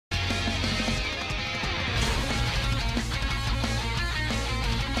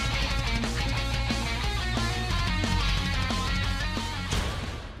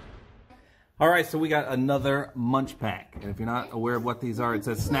All right, so we got another Munchpak. And if you're not aware of what these are, it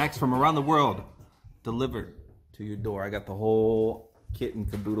says snacks from around the world delivered to your door. I got the whole kit and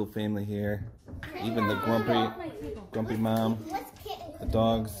caboodle family here. Even the grumpy mom, the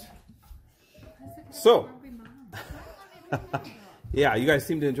dogs. So, yeah, you guys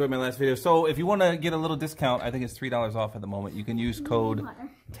seem to enjoy my last video. So if you want to get a little discount, I think it's $3 off at the moment. You can use code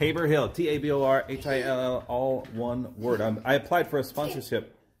TABORHILL, TABORHILL, all one word. I applied for a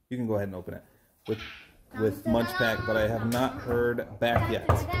sponsorship. You can go ahead and open it with Munchpak, but I have not heard back yet.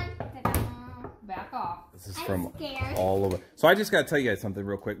 Back off. This is from all over. So I just got to tell you guys something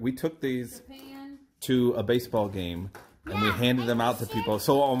real quick. We took these to a baseball game and we handed them out to people.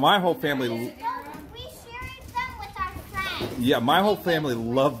 So my whole family... Yeah, my whole family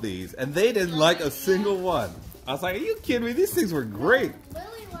loved these, and they didn't like a single one. I was like, are you kidding me? These things were great.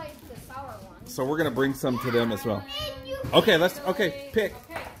 Lily likes the sour one. So we're going to bring some to them as well. Okay, pick.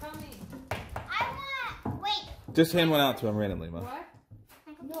 Just hand one out to them randomly, Mom. What?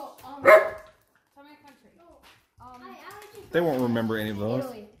 No, tell my country. They won't remember any of those.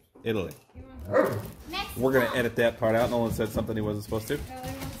 Italy. We're going to edit that part out. Nolan said something he wasn't supposed to.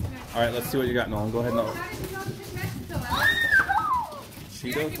 All right, let's see what you got, Nolan. Go ahead, Nolan.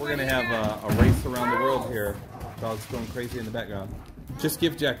 Cheetos. We're going to have a race around the world here. Dog's going crazy in the background. Just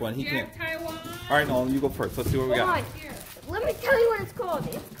give Jack one. He can't. All right, Nolan, you go first. Let's see what we got. Let me tell you what it's called.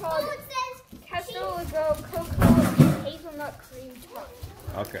 It's called Casuncad Hazelnut Cream Tart.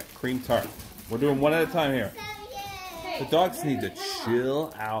 Okay, cream tart. We're doing one at a time here. The dogs need to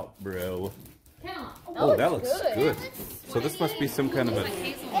chill out, bro. Oh, that looks good. So this must be some kind of a...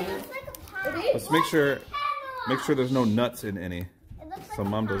 Let's make sure there's no nuts in any. So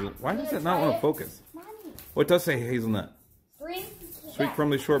Mom doesn't... Why does it not want to focus? Well, it does say hazelnut. Sweet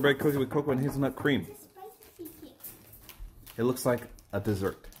crumbly shortbread cookie with cocoa and hazelnut cream. It looks like a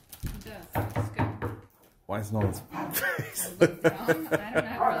dessert. It does. It's good. Why is no one's face? I'm not really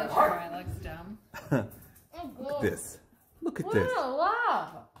sure why it looks dumb. Look at this. Look at this. Luna Love.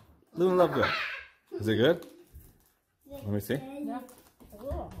 Luna Love good. Is it good? Let me see. Yeah.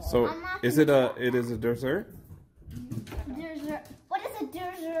 So is it a dessert? Dessert. What is a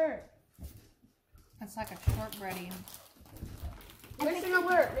dessert? It's like a shortbreading. There's an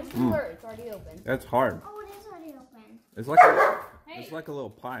alert. There's an alert. It's already open. That's hard. Oh, it is already open. It's like a little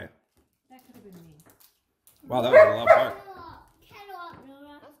pie. That could have been me. Wow, that was a lot of pie.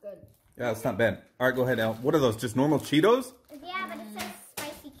 That's good. Yeah, that's not bad. All right, go ahead, Al. What are those? Just normal Cheetos? Yeah, but it says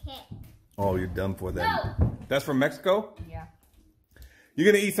spicy kick. Oh, you're done for that. No. That's from Mexico? Yeah.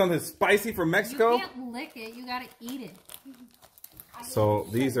 You're going to eat something spicy from Mexico? You can't lick it. You got to eat it. So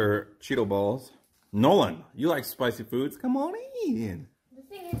these are Cheeto balls. Nolan, you like spicy foods? Come on in. The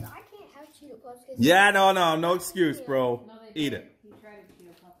thing is, I can't have Cheeto Puffs. Yeah, no excuse, bro. Eat it.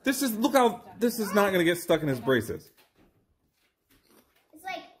 This is, look how, this is not going to get stuck in his braces.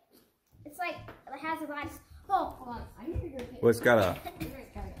 It's like, it has a lot of, oh, hold on. I need to go get Well, it's got a,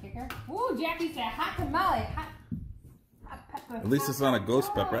 Kicker. Ooh, Jackie said hot tamale. Hot pepper. at least it's not a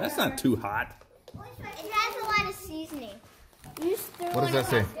ghost pepper. That's not too hot. It has a lot of seasoning. What does that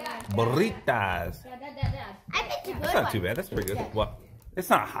say? Burritas. I picked a good That's not too bad. That's pretty good. What? It's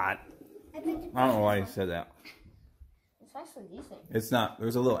not hot. I don't know why you said that. It's actually decent. It's not.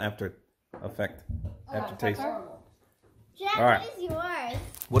 There's a little after effect, aftertaste. Jack, All right. what is yours?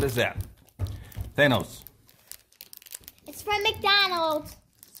 What is that? Thanos. It's from McDonald's.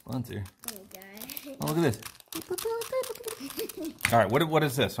 Sponsor. Oh, God. Oh, look at this. All right. What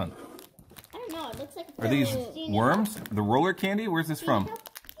is this one? I don't know. It looks like a Are these worms? The roller candy? Where's this from?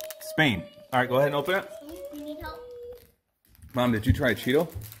 Spain. All right. Go ahead and open it. You need help? Mom, did you try a Cheeto?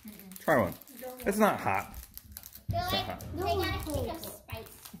 Try one. It's not hot. Billy, It's not hot. they gotta take a spice.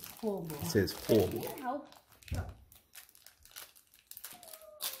 It says horrible. Help? Sure.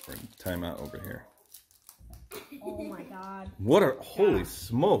 Bring time out over here. Oh my God. What are, holy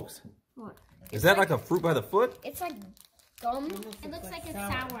smokes. What? Is that like a fruit by the foot? It's like gum. It looks like it's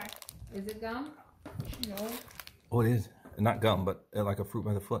sour. Is it gum? No. Oh, it is. Not gum, but like a fruit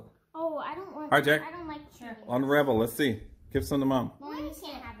by the foot. Oh, I don't want. All right, Jack. I don't like chili. Unravel. Let's see. Give some to Mom. Well, you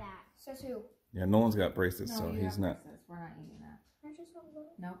can't have that. So who? Yeah, no one's got braces, No, so you he's have not. braces. We're not eating that.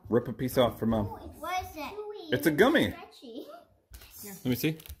 Nope. Rip a piece off for Mom. What is it? It's a gummy. Stretchy. Let me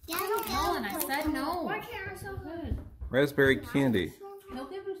see. Yeah, I don't know. Nolan, I said no. Why can't I so good? Raspberry candy. He'll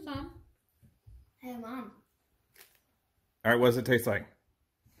give you some. Hey, Mom. All right, what does it taste like?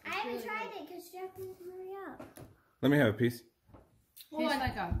 I haven't tried it because Jack didn't hurry up. Let me have a piece. Tastes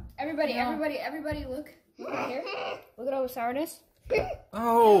like a... Everybody, look. Right here. Look at all the sourness.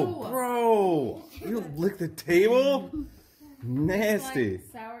 Oh, bro. You licked the table? Nasty. Like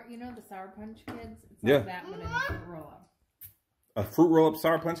sour. you know the Sour Punch kids? It's Yeah. like that, but in a fruit roll-up. A fruit roll-up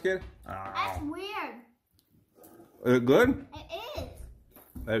Sour Punch kid? That's weird. Is it good? It is.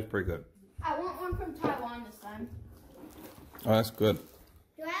 That is pretty good. I want one from Taiwan this time. Oh, that's good.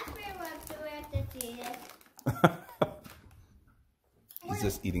 Do I have to have to eat it? He's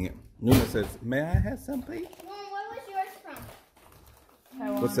just eating it. Luna says, "May I have some, please?" Mom, what was yours from?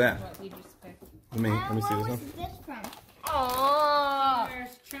 Taiwan What's that? is what we just picked. Let me see this Where one. was this from? Oh!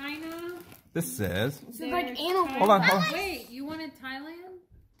 There's China. This says It's like animal. Hold on, hold on. Wait, you wanted Thailand?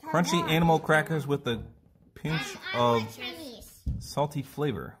 crunchy animal crackers with a pinch I of want Chinese. salty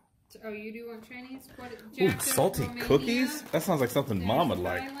flavor. Oh, you do want Chinese? What, Ooh, Jack, there's salty Romania, cookies? That sounds like something there's Mom would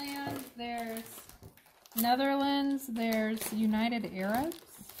like. Thailand, there's Netherlands, there's United Arabs,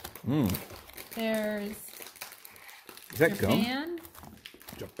 there's Is that gum? Japan,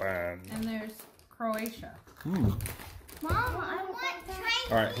 Japan. and there's Croatia. Mom, I want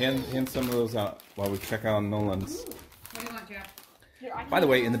Chinese. All right, hand some of those out while we check out Nolan's. What do you want, Jack? By the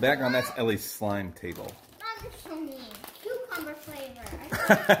way, in the background, that's Ellie's slime table. Mom, you're so mean. Cucumber flavor.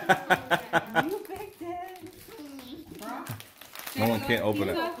 You picked it. Nolan can't open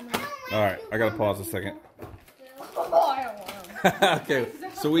it. All right, I gotta pause a second. Oh, I don't want them. Okay,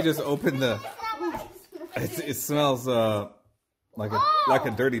 so we just opened the. It smells like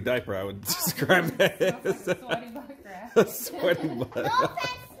a dirty diaper. I would describe that as Sweaty butt crack. a sweaty butt. No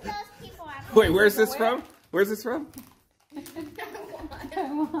offense to those people out Wait, where's this from? Where's this from?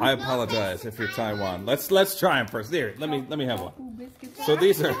 I apologize if you're Taiwan. Let's try them first. Here, let me have one. Ooh, biscuits. So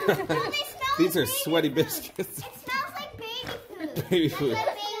these are these are baby. sweaty biscuits. It smells like baby food. Baby food.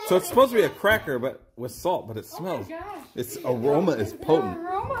 So it's supposed to be a cracker, but with salt. But it Oh smells. my gosh. Its aroma is potent. The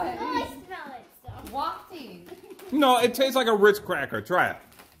aroma Oh, I is smell it so. wafting. No, it tastes like a Ritz cracker. Try it.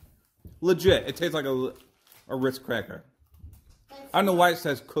 Legit, it tastes like a Ritz cracker. I don't know why it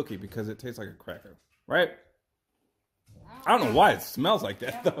says cookie because it tastes like a cracker, right? I don't know why it smells like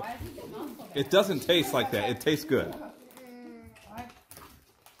that though. Why does it smell so bad? It doesn't taste like that. It tastes good. Why?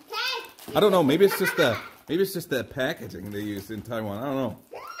 Okay. I don't know. Maybe it's just the packaging they use in Taiwan. I don't know.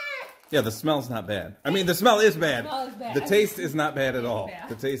 Yeah, the smell's not bad. I mean, the smell is bad. The smell is bad. The taste is not bad at all. bad.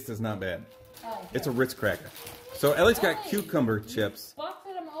 The taste is not bad. Oh, It's a Ritz cracker. So Ellie's got cucumber chips,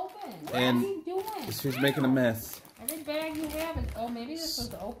 busted them open. What And- are you doing? she's making a mess. Every bag you have is. Oh, maybe this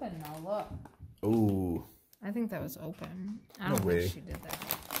was open now. Look. Ooh, I think that was open. I No don't way. think she did that.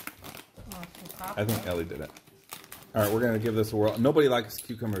 Oh, she popped I think it. Ellie did it. All right, we're gonna give this a whirl. Nobody likes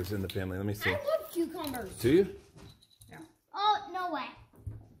cucumbers in the family. Let me see. I love cucumbers. Do you? Oh, no way.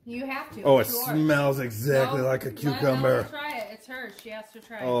 You have to. Oh, it It's yours. smells exactly No, like a let cucumber. Ella try it. It's hers. She has to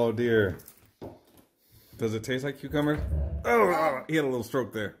try it. Oh dear. Does it taste like cucumber? Oh, he had a little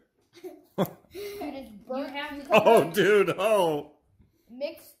stroke there. Dude, it's You burnt. have to. Oh, dude. Oh.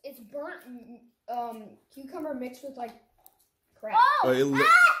 It's burnt cucumber mixed with like crap. Oh,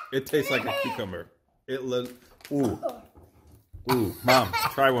 it tastes like a cucumber. Ooh. Ooh, Mom,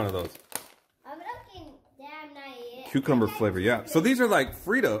 try one of those. I'm looking damn nice. Cucumber flavor, yeah. So these are like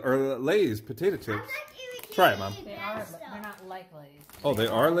Frito or Lay's potato chips. Try it, Mom. They are, but they're not like Lay's. Oh, they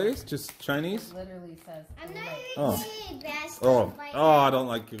are Lay's? Just Chinese? It literally says I'm not Lay's. Oh. eating bad stuff. Oh, like oh, I don't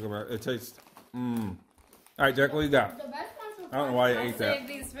like cucumber. It tastes. All right, Jack, what you got? The best ones I don't know why you ate Save that.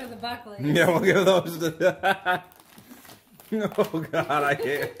 these for the Buckley. Yeah, we'll give those to. Oh God, I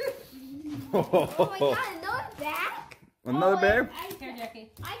can't. Oh my god, another bag? Another bag? Here,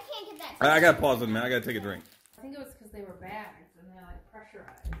 Jackie. I can't get that. I gotta pause it, man. I gotta take a drink. I think it was because they were bags and they're like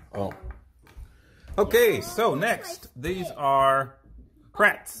pressurized. Oh. Okay, so next, these are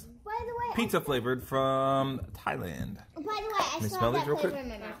Kratz, By the way, pizza flavored from Thailand. by the way, I me saw smell that these real flavor quick? in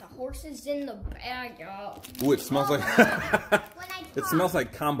my mouth. The horse is in the bag, y'all. Ooh, it smells like. When I It smells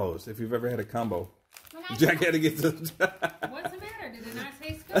like combos. If you've ever had a combo, When I Jack had to get to. What's the matter? Did it not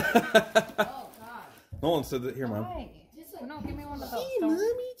taste good? Oh, God. Nolan said that here, Mom. Why? No, give me one of those. Mommy, Don't. do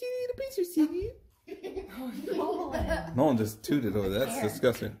you need a pizza, Siggy? Nolan. Nolan just tooted over. That's Here.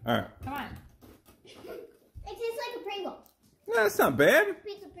 disgusting. All right. Come on. It tastes like a Pringle. No, that's not bad.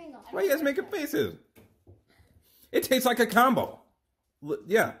 Pizza Pringle. Why are you guys making faces? It tastes like a combo.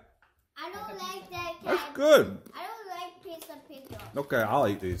 Yeah, I don't like that that's kind. good. I don't like pizza Pringle. Okay, I'll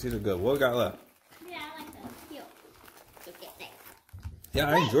eat these. These are good. What we got left? Yeah, I like those. Cute. Look at that. Yeah,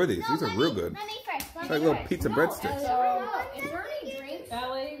 I enjoy these. These are real good. Let me first. It's like little pizza breadsticks. Is there any drinks?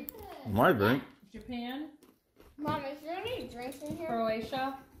 Ellie, My drink. Japan, Mom, is there any drinks in here?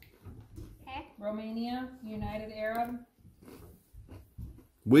 Croatia, Okay. Romania, United Arab.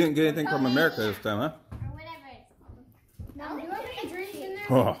 We didn't get anything from America this time, Or whatever it's called. Mom, do you have any drinks in there?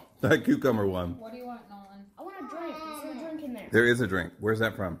 huh? Oh, that cucumber one. What do you want, Nolan? I want a drink. Is there a drink in there? There is a drink. Where's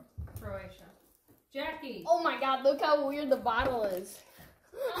that from? Croatia. Jackie. Oh my god, look how weird the bottle is.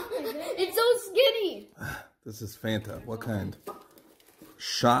 It's so skinny. This is Fanta. What kind?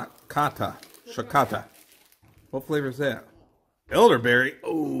 Shakata. What flavor is that? Elderberry.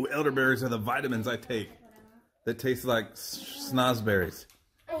 Oh, elderberries are the vitamins I take. That taste like snozberries.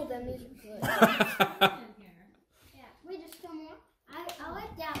 Oh, then these are good. Yeah, we just still more. I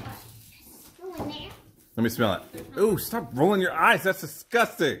like that one. Go in there. Let me smell it. Ooh, stop rolling your eyes. That's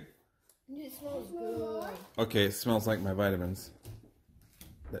disgusting. It smells good. Okay, it smells like my vitamins.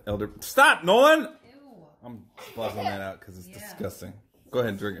 The elder. Stop, Nolan! Ew. I'm buzzing that out because it's disgusting. Go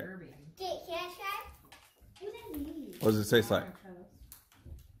ahead and drink it. Can I try? What does it taste like?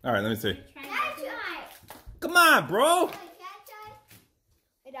 All right, let me see. Can I try? Come on, bro. Can I try?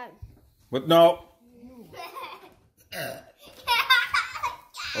 Hey, Dad. What? No.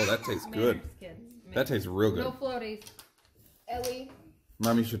 Oh, that tastes good. Manners, kids. That tastes real good. No floaties. Ellie.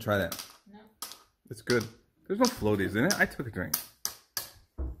 Mom, you should try that. No. It's good. There's no floaties in it. I took a drink.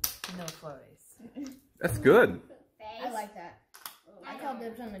 No floaties. That's good. I like that. I call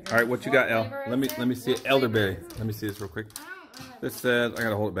dibs on the drink. All right, what you got, El? flavor Let me is see it. Elderberry. Let me see this real quick. This says I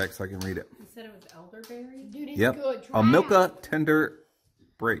gotta hold it back so I can read it. You said it was elderberry? Dude, it's Yep. good. Try A it. Milka tender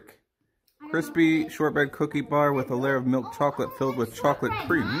break. Crispy shortbread cookie bar with a layer of milk chocolate filled with chocolate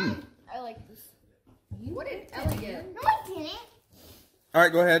cream. Mm. I like this. What did Ellie get? No, I didn't. All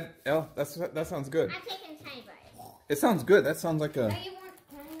right, go ahead, El. That sounds good. I'm taking a tiny bite. It sounds good. That sounds like a. Now you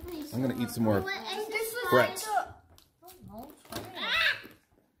want, please. I'm gonna eat some more. What is this one? Brett. No, try it. Ah!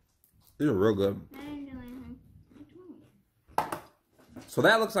 These are real good. I didn't do anything. So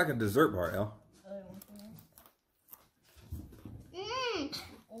that looks like a dessert bar, El.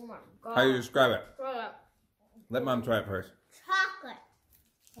 Oh my god. How do you describe it? Try that. Let Mom try it first. Chocolate.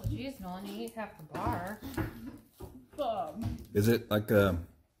 Well, geez, Nolan, you eat half the bar. Is it like a?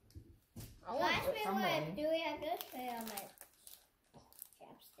 I want Ask it. me what. Do we have this way on my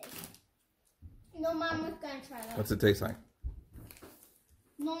chapstick? No, Mom was gonna try that. What's it taste like?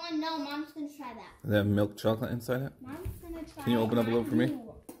 No, Mom's gonna try that. Does it have milk chocolate inside it? Mom's gonna try. Can you open up a little for me?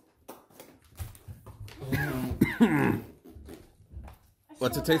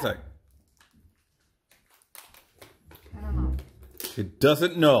 What's it taste like? I don't know. She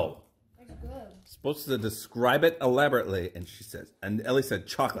doesn't know. It's good. Supposed to describe it elaborately, and she says, and Ellie said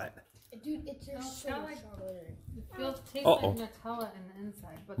chocolate. Dude, it's No, just it's got so like- chocolate. It feels tastes Uh-oh. like Nutella in the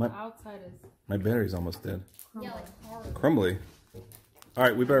inside, but My- the outside is My battery's almost dead. crumbly. Yeah, like hard. Crumbly. All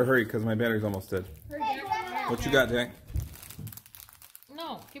right, we better hurry because my battery's almost dead. What you got, Jack?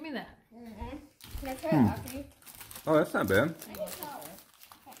 No, give me that. Can I try it after you? Oh, that's not bad.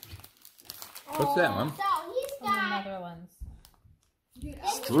 What's that, Mom? So he's From the got. Netherlands.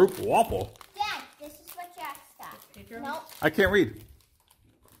 Stroop waffle. Dad, this is what Jack's got. Take your Nope. I can't read.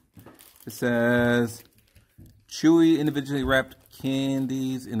 It says chewy, individually wrapped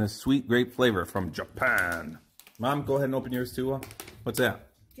candies in a sweet grape flavor from Japan. Mom, go ahead and open yours too. What's that?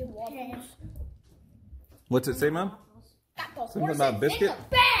 What's it say, Mom? Something about biscuit?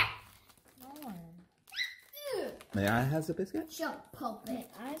 Nolan. May I have a biscuit? Show puppet.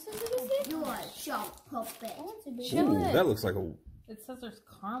 You are a show puppet. Ooh, that looks like a It says there's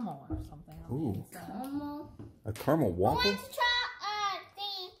caramel or something on Ooh. the inside. caramel waffle. Let's try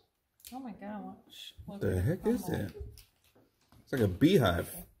thing. Oh my god, What the heck is that? It's like a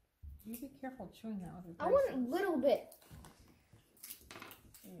beehive. You be careful chewing that with your I want a little bit.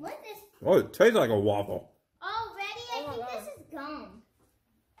 What is? Oh, it tastes like a waffle. Oh, ready? I think this is gum.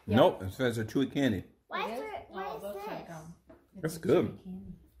 Yeah. Nope, it says a chewy candy. Why is It is? it? Oh, What it is looks like this? That's good.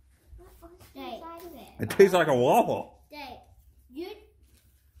 candy. What's inside of it? It tastes like a waffle. Dave, you.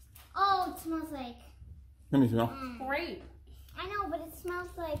 Oh, it smells like. Let me smell. Great. I know, but it smells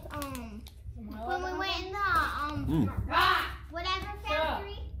like when we Stop went in the whatever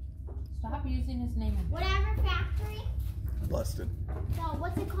factory. using his name. Whatever factory. Busted. So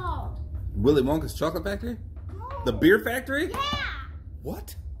what's it called? Willy Wonka's Chocolate Factory? No. The beer factory? Yeah.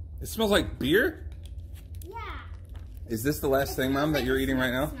 What? It smells like beer? Yeah. Is this the last thing, Mom, that you're eating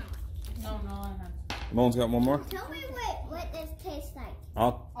right now? No, I haven't. Nolan's got one more? Tell me what this tastes like.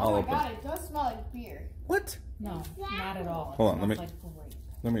 I'll Oh my open. god, it does smell like beer. What? No, not at all. Hold on, let me- Like great.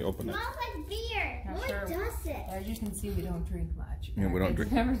 Let me open It it. smells like beer. Not No, sure. it doesn't. As you can see, we don't drink much. Yeah, we don't Our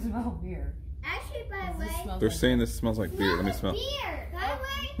drink. kids never smell beer. Actually, by the This way. smells They're like saying this smells like beer. Let me Smells smell. like beer. By the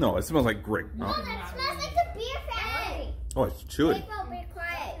way. No, it smells like grape. No, Oh, that smells like the beer factory. oh it's chewy. Wait, be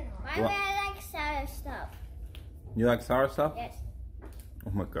quiet. Why What? would I like sour stuff? You like sour stuff? Yes.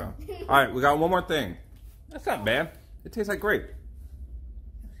 Oh my god. Alright, we got one more thing. That's not bad. It tastes like grape.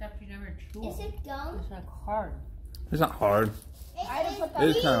 Except you never chew Is them. it gum? It's like hard. It's not hard. It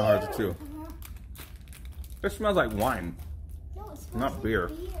is kind of hard to chew. It smells like wine, No, it smells not like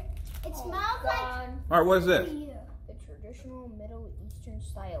beer. It smells like All right, what is this? beer. The traditional Middle Eastern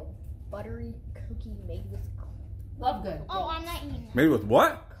style buttery cookie made with Love good. Oh, I'm not eating that. Made with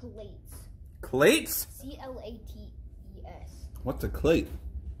what? clates. Clates? CLATES. What's a clate?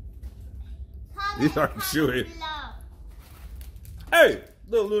 Comment These aren't down chewy. below. Hey,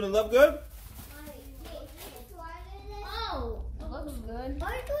 little Luna Love Good. Oh, It looks good.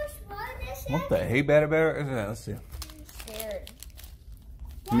 What the hey better better is that? Let's see. I'm scared.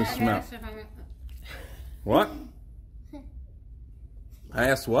 Let me smell. What? I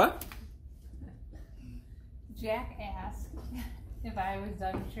asked what? Jack asked if I was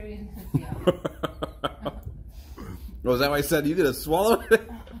done chewing his gum. Was that why I said you gonna swallow it?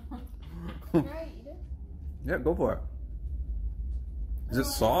 Can I eat it? Yeah, go for it. Is it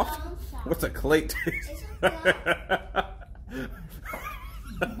soft? What's a clate taste?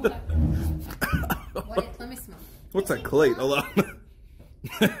 Let me smell. What's a clate? Hold on.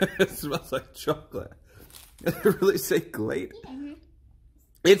 It smells like chocolate. Does it really say clate?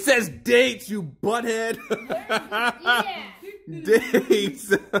 It says dates, you butthead. Yeah. Dates.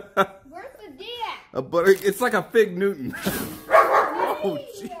 Where's the D at? A butter. It's like a fig Newton. Oh,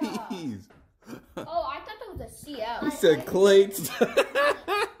 jeez. Oh, I thought that was a CL. He said clates. You're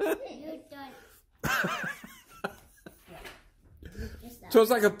done. So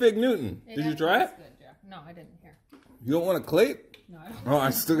it's like a fig Newton. Did you try it? Good, Jack. No, I didn't hear. You don't want a clate? No, I don't. Oh, I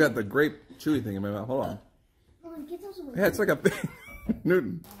still got the grape chewy thing in my mouth. Hold on. Come on, get those away. Yeah, it's like a fig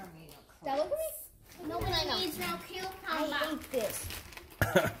Newton. I don't need no That look at me. Nobody needs no cucumber. I ate this.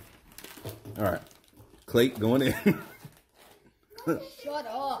 All right. Clate going in. Shut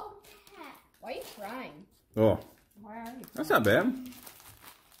up. Why are you crying? Oh, Why are you? that's not bad.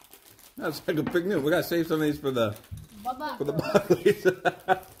 That's like a fig Newton. We gotta save some of these for the buckley's. Okay,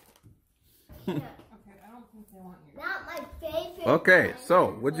 I don't think they want you. Not my favorite. Okay,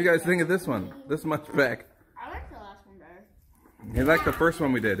 so what'd you guys think of this one? This Munchpak. I like the last one better. You like the first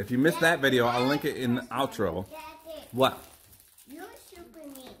one we did. If you missed that video, I'll link it in the outro. Daddy, What? you're super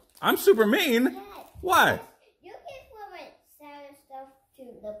mean. I'm super mean? Dad, Why? you can put my sour stuff to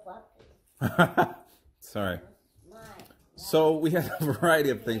the bucket. Sorry. Mine. So we had a variety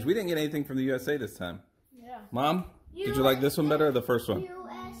of things. We didn't get anything from the USA this time. Yeah. Mom, did you like this one better or the first one? USA. I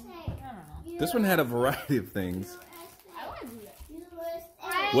don't know. This one had a variety of things. I want to do that.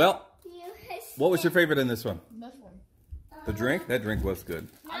 USA. Well, USA. what was your favorite in this one? This one. The drink? That drink was good.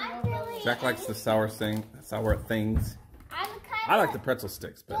 Not really. Jack likes the sour things. I'm kind I like the pretzel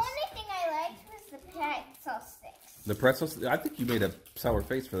sticks The best. only thing I liked was the pretzel sticks. The pretzels? I think you made a sour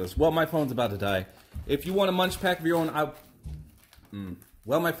face for this. Well, my phone's about to die. If you want a Munchpak of your own,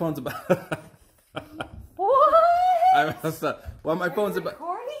 well, my phone's about... What? Well, my phone's about...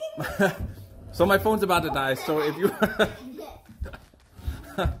 Recording? So my phone's about to die, so if you...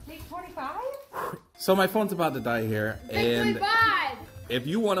 Take 25? So my phone's about to die here, and Goodbye. if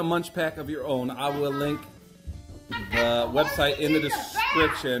you want a Munchpak of your own, I will link the website in the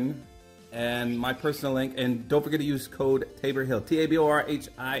description and my personal link. And don't forget to use code TABORHILL,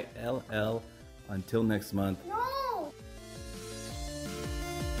 TABORHILL. Until next month. No.